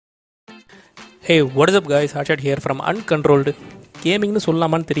Hey, what is up guys? Harshad here from UnControlled. கேமிங்னு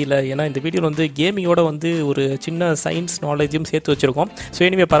சொல்லலாமான்னு தெரியல. ஏன்னா இந்த வீடியோவில் வந்து கேமிங்கோட வந்து ஒரு சின்ன சயின்ஸ் நாலேஜும் சேர்த்து வச்சுருக்கோம். ஸோ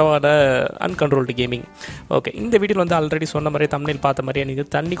எனிவே பரவாயில்ல, அன்கண்ட்ரோல்டு கேமிங். ஓகே, இந்த வீடியோவில் வந்து ஆல்ரெடி சொன்ன மாதிரி தம்ப்நெயில் பார்த்த மாதிரி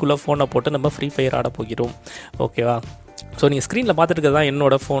எனக்கு தண்ணிக்குள்ளே ஃபோனை போட்டு நம்ம ஃப்ரீ ஃபயர் ஆட போகிறோம். ஓகேவா? ஸோ நீங்கள் ஸ்க்ரீனில் பார்த்துட்டு தான்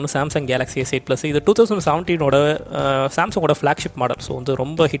என்னோட phone Samsung Galaxy S8 Plus. இது 2017 சாம்சங்கோட ஃப்ளாக்ஷிப் மாடல். ஸோ வந்து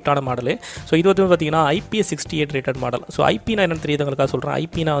ரொம்ப ஹிட்டான மாடலு. ஸோ இது வந்து பார்த்தீங்கன்னா IP68 ரேட்டட் மாடல். ஸோ ஐபினா என்னென்னு தெரியுதுங்களுக்காக சொல்கிறேன்.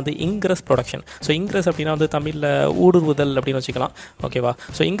 ஐபினா வந்து இன்க்ரஸ் ப்ரொடக்ஷன். ஸோ இன்க்ரஸ் அப்படின்னா வந்து தமிழில் ஊடுருவுதல் அப்படின்னு வச்சுக்கலாம். ஓகேவா?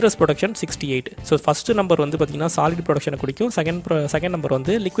 So ingress production 68. So first number வந்து பார்த்தீங்கன்னா சாலிட் ப்ரொடக்ஷனை குடிக்கும். செகண்ட் நம்பர்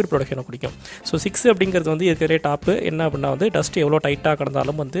வந்து லிக்விட் ப்ரொடக்ஷனை குடிக்கும். ஸோ 6 அப்படிங்கிறது வந்து இருக்கிற டாப்பு. என்ன அப்படின்னா வந்து டஸ்ட் எவ்வளோ டைட்டாக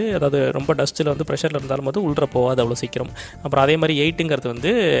கிடந்தாலும் வந்து, அதாவது ரொம்ப டஸ்ட்டில் வந்து ப்ரெஷரில் இருந்தாலும் வந்து உள்ள போகாது அவ்வளோ சீக்கிரம். அப்புறம் அதே மாதிரி 8ங்கிறது வந்து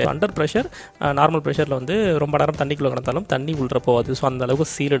அண்டர் ப்ரெஷர், நார்மல் ப்ரெஷரில் வந்து ரொம்ப நேரம் தண்ணிக்குள்ளே கிடந்தாலும் தண்ணி உள்ள போகாது. ஸோ அந்த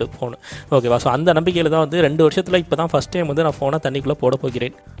அளவுக்கு சீலடு ஃபோன். ஓகேவா? ஸோ அந்த நம்பிக்கையில் தான் வந்து 2 வருஷத்தில் இப்போ தான் ஃபஸ்ட் டைம் வந்து நான் ஃபோனை தண்ணிக்குள்ளே போட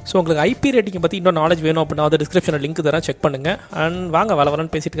போகிறேன். ஸோ உங்களுக்கு ஐபி ரேட்டிங்கை பற்றி இன்னும் நாலேஜ் வேணும் அப்படின்னா வந்து டிஸ்கிரிப்ஷனில் லிங்க் தரேன், செக் பண்ணுங்கள். அண்ட் வாங்க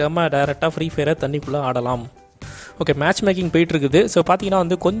வரன்னு பேசிட்டு இருக்காம டேரெக்டாக ஃப்ரீ ஃபயரை தண்ணிக்குள்ளே ஆடலாம். ஓகே, மேட்ச் மேக்கிங் போயிட்டுருக்குது. ஸோ பார்த்தீங்கன்னா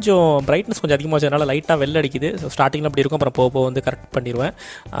வந்து கொஞ்சம் பிரைட்னஸ் கொஞ்சம் அதிகமாக வச்சதுனால லைட்டாக வெளில அடிக்குது. ஸோ ஸ்டார்டிங்கில் அப்படி இருக்கும், அப்புறம் போக வந்து கரெக்ட் பண்ணிடுவேன்.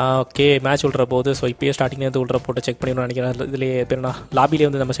 ஓகே, மேட்ச் விட்ற போது ஸோ இப்போயே ஸ்டார்டிங்லேருந்து விட்ற போட்டு செக் பண்ணிடணும்னு நினைக்கிறேன். இதுலேயே எப்படின்னா லாபிலே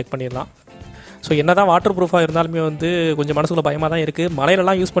வந்து நம்ம செக் பண்ணிடலாம். ஸோ என்ன தான் வாட்டர் ப்ரூஃபாக இருந்தாலுமே வந்து கொஞ்சம் மனசுக்குள்ள பயமாக தான் இருக்குது.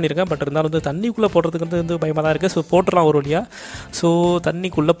 மலையிலலாம் யூஸ் பண்ணியிருக்கேன், பட் இருந்தாலும் வந்து தண்ணிக்குள்ளே போடுறதுக்கு வந்து பயமாக தான் இருக்குது. ஸோ போட்டுடலாம் ஒரு வழியாக. ஸோ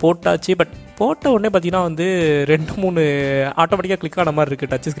தண்ணிக்குள்ளே போட்டாச்சு. பட் போட்ட உடனே பார்த்தீங்கன்னா வந்து 2-3 ஆட்டோமேட்டிக்காக கிளிக் ஆன மாதிரி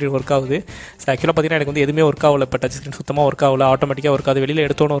இருக்குது. டச் ஸ்க்ரீன் ஒர்க் ஆகுது. ஸோ ஆக்சுவலாக பார்த்தீங்கன்னா எனக்கு வந்து எதுவுமே ஒர்க் ஆகலை. இப்போ டச் ஸ்க்ரீன் சுத்தமாக ஒர்க் ஆகலை. ஆட்டோமேட்டிக்காக ஒர்க் ஆகுது. வெளியில்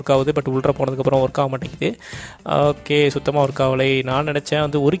எடுத்தோன்னு ஒர்க் ஆகுது. பட் உள்ள போனதுக்கப்புறம் ஒர்க் ஆக மாட்டேங்குது. ஓகே, சுத்தமாக ஒர்க் ஆகலை. நான் நினச்சேன்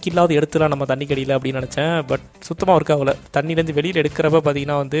வந்து ஒரு கில்லாவது எடுத்துலாம் நம்ம தண்ணி கடியில் அப்படின்னு நினச்சேன். பட் சுத்தமாக ஒர்க் ஆகலை. தண்ணிலேருந்து வெளியில் எடுக்கிறப்ப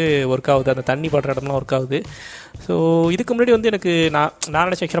பார்த்தீங்கன்னா வந்து ஒர்க் ஆகுது. அந்த தண்ணி படுற இடம்லாம் ஒர்க் ஆகுது. ஸோ இதுக்கு முன்னாடி வந்து எனக்கு நான்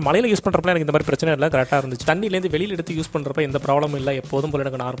நினச்சேன் ஆக்சுவலாக மலையில் யூஸ் பண்ணுறப்பலாம் எனக்கு இந்த மாதிரி பிரச்சனை இல்லை, கரெக்டாக இருந்துச்சு. தண்ணிலேருந்து வெளியில் எடுத்து யூஸ் பண்ணுறப்ப எந்த ப்ராப்ளமும் இல்லை. எப்போதும் போல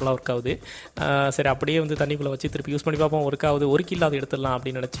எனக்கு நார்மலாக ஒர்க் ஆகுது. சரி, அப்படியே வந்து தண்ணிக்குள்ளே வச்சு திருப்பி யூஸ் பண்ணி பார்ப்போம். ஒர்க் ஆகுது. ஒரு கில் அது எடுத்துடலாம்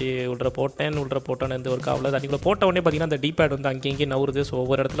அப்படின்னு நினச்சி உள்ள போட்டேன்னு எந்த ஒர்க் ஆகல. தண்ணிக்குள்ளே போட்ட உடனே பார்த்தீங்கன்னா அந்த டீபேட் வந்து அங்கேயும் நவுறுது. ஸோ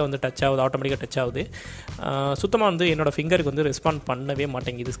ஒவ்வொரு இடத்துல வந்து டச் ஆகுது, ஆட்டோமேட்டிக்காக டச் ஆகுது. சுத்தமாக வந்து என்னோடய ஃபிங்கருக்கு வந்து ரெஸ்பாண்ட் பண்ணவே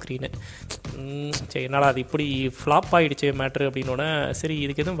மாட்டேங்குது ஸ்க்ரீனு. சரி, என்னடா அது இப்படி ஃப்ளாப் ஆகிடுச்சு மேட்ரு அப்படின்னோடனே, சரி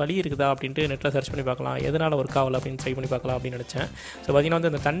இதுக்கு எதுவும் வழி இருக்குதா அப்படின்ட்டு நெட்டில் சர்ச் பண்ணி பார்க்கலாம், எதனால் ஒர்க் ஆகலை அப்படின்னு ட்ரை பண்ணி பார்க்கலாம் அப்படின்னு நினச்சேன். ஸோ பார்த்தீங்கன்னா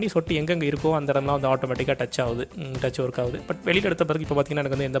வந்து அந்த தண்ணி சொட்டு எங்கெங்கே இருக்கோ அந்த இடம்லாம் வந்து ஆட்டோமேட்டிக்காக டச் ஒர்க் ஆகுது. பட் வெளியில் எடுத்த பிறகு இப்போ பார்த்தீங்கன்னா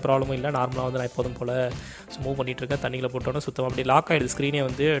எனக்கு வந்து எந்த ப்ராப்ளமும் இல்லை. நார்மலாக வந்து நான் எப்போதும் போல் மூவ் பண்ணிகிட்டு இருக்கேன். தண்ணியில் போட்டோன்னே சுத்தமாக அப்படி லாக் ஆகிடுது. ஸ்க்ரீனே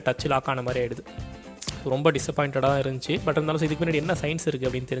வந்து டச் லாக் ஆன மாதிரி ஆகிடுது. ரொம்ப டிசப்பாயிண்டடாக இருந்துச்சு. பட் இருந்தாலும் இதுக்கு முன்னாடி என்ன சயின்ஸ் இருக்குது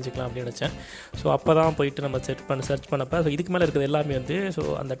அப்படின்னு தெரிஞ்சுக்கலாம் அப்படின்னு நினச்சேன். ஸோ அப்போ தான் போயிட்டு நம்ம சர்ச் பண்ணப்போ ஸோ இதுக்கு மேலே இருக்கிறது எல்லாமே வந்து ஸோ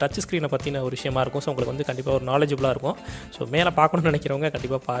அந்த டச் ஸ்க்ரீனை பற்றின ஒரு விஷயமா இருக்கும். ஸோ உங்களுக்கு வந்து கண்டிப்பாக ஒரு நாலேஜபுளாக இருக்கும். ஸோ மேலே பார்க்கணும்னு நினைக்கிறவங்க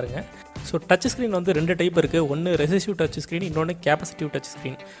கண்டிப்பாக பாருங்கள். ஸோ டச் ஸ்க்ரீன் வந்து 2 டைப் இருக்குது. ஒன்று ரெசிஸ்டிவ் டச் ஸ்க்ரீன், இன்னொன்று கேப்பசிட்டிவ் touch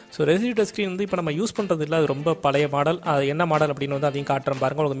screen. So resistive touch screen வந்து இப்போ நம்ம யூஸ் பண்ணுறது இல்லை, அது ரொம்ப பழைய மாடல். அது என்ன மாடல் அப்படின்னு வந்து அதையும் காட்டுறேன்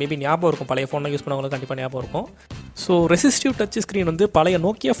பாருங்கள். உங்களுக்கு மேபி ஞாபகம் இருக்கும், பழைய ஃபோனில் யூஸ் பண்ணவங்களுக்கு கண்டிப்பாக ஞாபகம் இருக்கும். ஸோ ரெசிஸ்டிவ் டச் ஸ்க்ரீன் வந்து பழைய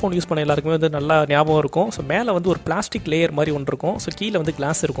நோக்கியா ஃபோன் யூஸ் பண்ண எல்லாருக்குமே வந்து நல்லா ஞாபகம் இருக்கும். ஸோ மேலே வந்து ஒரு பிளாஸ்டிக் லேயர் மாதிரி ஒன்று இருக்கும். ஸோ கீழே வந்து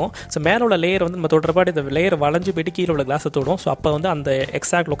கிளாஸ் இருக்கும். ஸோ மேலே உள்ள லேயர் வந்து நம்ம தொடுறப்பாடு இந்த லேயர் வளைஞ்சு போய்ட்டு கீழே உள்ள கிளாஸை தொடும். ஸோ அப்போ வந்து அந்த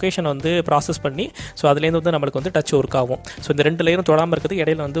எக்ஸாக்ட் லொக்கேஷனை வந்து ப்ராசஸ் பண்ணி ஸோ அதுலேருந்து வந்து நம்மளுக்கு வந்து டச் ஒர்க் ஆகும். ஸோ இந்த 2 லேயரும் தொடாமல் இருக்கிறதுக்கு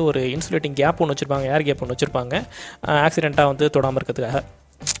இடையில வந்து ஒரு இன்சுலேட்டிங் கேப் ஒன்று வச்சுருப்பாங்க, ஏர் கேப் ஒன்று வச்சுருப்பாங்க, ஆக்சிடெண்ட்டாக வந்து தொடாமல் இருக்கிறதுக்காக.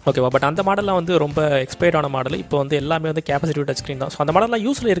 ஓகேவா? பட் அந்த மாடல்லாம் வந்து ரொம்ப எக்ஸ்பைர்ட் ஆன மாடல். இப்போ வந்து எல்லாமே வந்து கேப்பசிட்டிவ் டச் ஸ்க்ரீன் தான். ஸோ அந்த மாடல்லாம்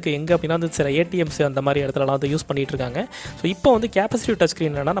யூஸில் இருக்குது எங்கே அப்படின்னா வந்து சில ATMs அந்த மாதிரி இடத்துலலாம் வந்து யூஸ் பண்ணிகிட்டு இருக்காங்க. ஸோ இப்போ வந்து கேப்பசிட்டிவ் டச்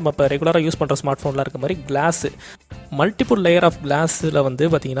ஸ்க்ரீன் என்னன்னா, நம்ம இப்போ ரெகுலராக யூஸ் பண்ணுற ஸ்மார்ட் ஃபோனில் இருக்க மாதிரி கிளாஸ் மல்டிபிள் லேயர் ஆஃப் கிளாஸில் வந்து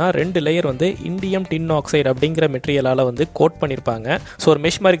பார்த்திங்கன்னா 2 லேயர் வந்து இண்டியம் டின் ஆக்சைடு அப்படிங்கிற மெட்டீரியலால் வந்து கோட் பண்ணியிருப்பாங்க. ஸோ ஒரு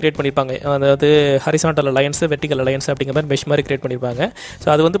மெஷ் மாதிரி கிரியேட் பண்ணியிருப்பாங்க. அதாவது ஹரிசாண்டல் அலையன்ஸ், வெர்டிகல் அலையன்ஸ் அப்படிங்கிற மாதிரி மெஷ் மாதிரி கிரியேட் பண்ணியிருப்பாங்க. ஸோ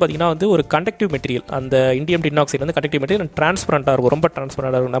அது வந்து பார்த்திங்கன்னா வந்து ஒரு கண்டக்டிவ் மெட்டீரியல். அந்த இண்டியம் டின் ஆக்சைடு வந்து கண்டக்டிவ் மெட்டீரியல், டிரான்ஸ்பரண்ட்டாக இருக்கும், ரொம்ப டிரான்ஸ்பரண்ட்டாக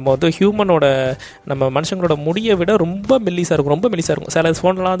இருக்கும். நம்ம வந்து நம்ம மனுஷங்களோட முடியை விட ரொம்ப மெல்லிசாக இருக்கும். சில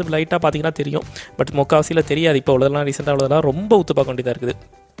ஃபோன்லாம் வந்து லைட்டாக பார்த்தீங்கன்னா தெரியும், பட் முக்கால்வாசியில் தெரியாது. இப்போ உள்ளதெல்லாம் ரீசெண்டாக உள்ளதெல்லாம் ரொம்ப உத்து பார்க்க வேண்டியதாக இருக்குது.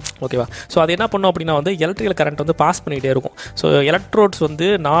 ஓகேவா? ஸோ அது என்ன பண்ணும் அப்படின்னா வந்து எலக்ட்ரிக்கல் கரண்ட் வந்து பாஸ் பண்ணிகிட்டே இருக்கும். ஸோ எலக்ட்ரோட்ஸ் வந்து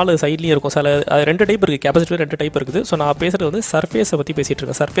 4 சைட்லேயும் இருக்கும். சில 2 டைப் இருக்குது, கேப்பசிட்டிவ் 2 டைப் இருக்குது. ஸோ நான் பேசுகிறது வந்து சர்ஃபேஸை பற்றி பேசிகிட்டு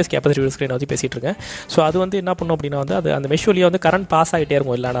இருக்கேன், சர்ஃபேஸ் கேப்பசிட்டிவ் ஸ்க்ரீனை பற்றி பேசிகிட்டு இருக்கேன். ஸோ அது வந்து என்ன பண்ணும் அப்படின்னா வந்து அது அந்த மெஷ் வழியாக வந்து கரண்ட் பாஸ் ஆகிட்டே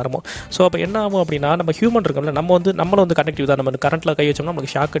இருக்கும் எல்லா நேரமும். ஸோ அப்போ என்ன ஆகும் அப்படின்னா, நம்ம ஹியூமன் இருக்கோம்ல, நம்மளும் வந்து கனெக்டிவ் தான். நம்ம கரண்ட்டில் கை வச்சோம்னா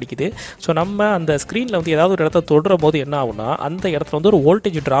நமக்கு ஷாக் அடிக்குது. ஸோ நம்ம அந்த ஸ்க்ரீனில் வந்து ஏதாவது ஒரு இடத்த தொடுற போது என்ன ஆகும்னா, அந்த இடத்துல வந்து ஒரு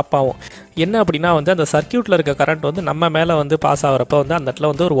வோல்டேஜ் ட்ராப் ஆகும். என்ன அப்படின்னா வந்து அந்த சர்க்யூட்டில் இருக்க கரண்ட் வந்து நம்ம மேலே வந்து பாஸ் ஆகிறப்ப வந்து அந்த இடத்துல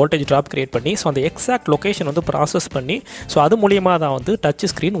வந்து ஒரு வோல்டேஜ் ட்ராப் கிரியேட் பண்ணி ஸோ அந்த எக்ஸாக்ட் லொக்கேஷன் வந்து ப்ராசஸ் பண்ணி ஸோ அது மூலியமாக தான் வந்து டச்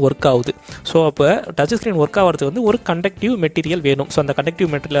ஸ்க்ரீன் ஒர்க் ஆகுது. ஸோ அப்போ டச் ஸ்க்ரீன் ஒர்க் ஆகிறதுக்கு வந்து ஒரு கண்டக்டிவ் மெட்டீரியல் வேணும். ஸோ அந்த கண்டக்டிவ்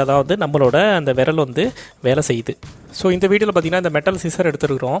மெட்டீரியல் தான் வந்து நம்மளோட அந்த விரல் வந்து வேலை செய்யுது. ஸோ இந்த வீடியோவில் பார்த்தீங்கன்னா இந்த மெட்டல் சிசர்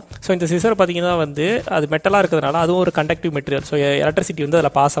எடுத்துருக்கிறோம். ஸோ இந்த சிசர் பார்த்தீங்கன்னா வந்து அது மெட்டலாக இருக்கிறதுனால அதுவும் ஒரு கண்டக்டிவ் மெட்டீரியல். ஸோ எலக்ட்ரிசிட்டி வந்து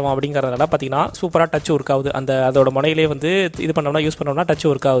அதில் பாஸ் ஆகும் அப்படிங்கிறதுனால பார்த்தீங்கன்னா சூப்பராக டச் ஒர்க் ஆகுது. அதோட முனையிலே வந்து இது பண்ணோம்னா யூஸ் பண்ணோம்னா டச்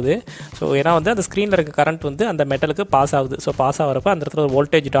ஒர்க் ஆகுது. ஸோ ஏன்னா வந்து அந்த ஸ்க்ரீனில் இருக்க கரண்ட் வந்து அந்த மெட்டலுக்கு பாஸ் ஆகுது. ஸோ பாஸ் ஆகிறப்ப அந்த இடத்துல ஒரு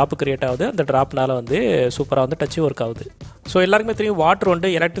வோல்டேஜ் ட்ராப் கிரியேட் ஆகுது. அந்த ட்ராப்னால வந்து சூப்பராக வந்து டச் ஒர்க் ஆகுது. ஸோ எல்லாருக்குமே தெரியும் வாட்டர் வந்து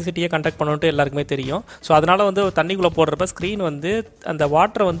எலக்ட்ரிசிட்டியை கண்டக்ட் பண்ணணுன்ட்டு எல்லாருக்குமே தெரியும். ஸோ அதனால் வந்து தண்ணிக்குள்ளே போடுறப்ப ஸ்க்ரீன் வந்து அந்த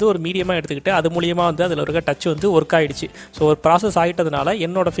வாட்டரை வந்து ஒரு மீடியமாக எடுத்துக்கிட்டு அது மூலியமாக வந்து அதில் இருக்க டச் வந்து ஒர்க் ஆகிடுச்சு. ஸோ ஒரு ப்ராசஸ் ஆகிட்டதுனால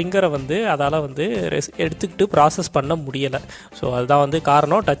என்னோடய ஃபிங்கரை வந்து அதால் வந்து எடுத்துக்கிட்டு ப்ராசஸ் பண்ண முடியலை. ஸோ அதுதான் வந்து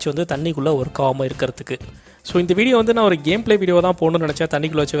காரணம் டச் வந்து தண்ணிக்குள்ளே ஒர்க் ஆகாமல் இருக்கிறதுக்கு. ஸோ இந்த வீடியோ வந்து நான் ஒரு கேம் பிளே வீடியோ தான் போடணும்னு நினச்சேன்.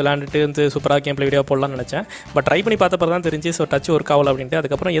 தண்ணிக்குள்ளே வச்சு விளையாண்டுட்டு வந்து சூப்பராக கேம் பிளே வீடியோ போடலாம்னு நினச்சேன். பட் ட்ரை பண்ணி பார்த்தப்ப தான் தெரிஞ்சு ஸோ டச் ஒர்க் ஆகல அப்படின்ட்டு.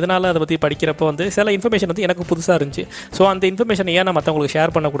 அதுக்கப்புறம் எதனால் அதை பற்றி படிக்கிறப்போ வந்து சில இன்ஃபர்மேஷன் வந்து எனக்கு புதுசாக இருந்துச்சு. ஸோ அந்த இன்ஃபர்மேஷன் ஏன் நான் மற்றவங்களுக்கு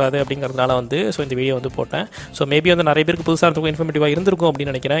ஷேர் பண்ணக்கூடாது அப்படிங்கிறதுனால வந்து ஸோ இந்த வீடியோ வந்து போட்டேன். ஸோ மேபி வந்து நிறைய பேருக்கு புதுசாக இருக்கும், இன்ஃபர்மேட்டிவாக இருந்திருக்கும்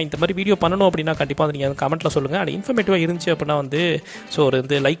அப்படின்னு நினைக்கிறேன். இந்த மாதிரி வீடியோ பண்ணணும் அப்படின்னா கண்டிப்பாக வந்து நீங்கள் கமெண்ட்டில் சொல்லுங்கள். அது இன்ஃபர்மேட்டிவாக இருந்துச்சு அப்படின்னா வந்து ஸோ ஒரு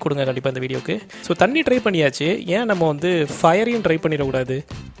வந்து லைக் கொடுங்க கண்டிப்பாக இந்த வீடியோக்கு. ஸோ தண்ணி ட்ரை பண்ணியாச்சு, ஏன் நம்ம வந்து ஃபயரையும் ட்ரை பண்ணிடக்கூடாது?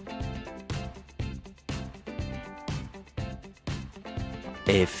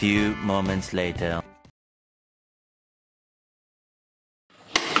 A few moments later.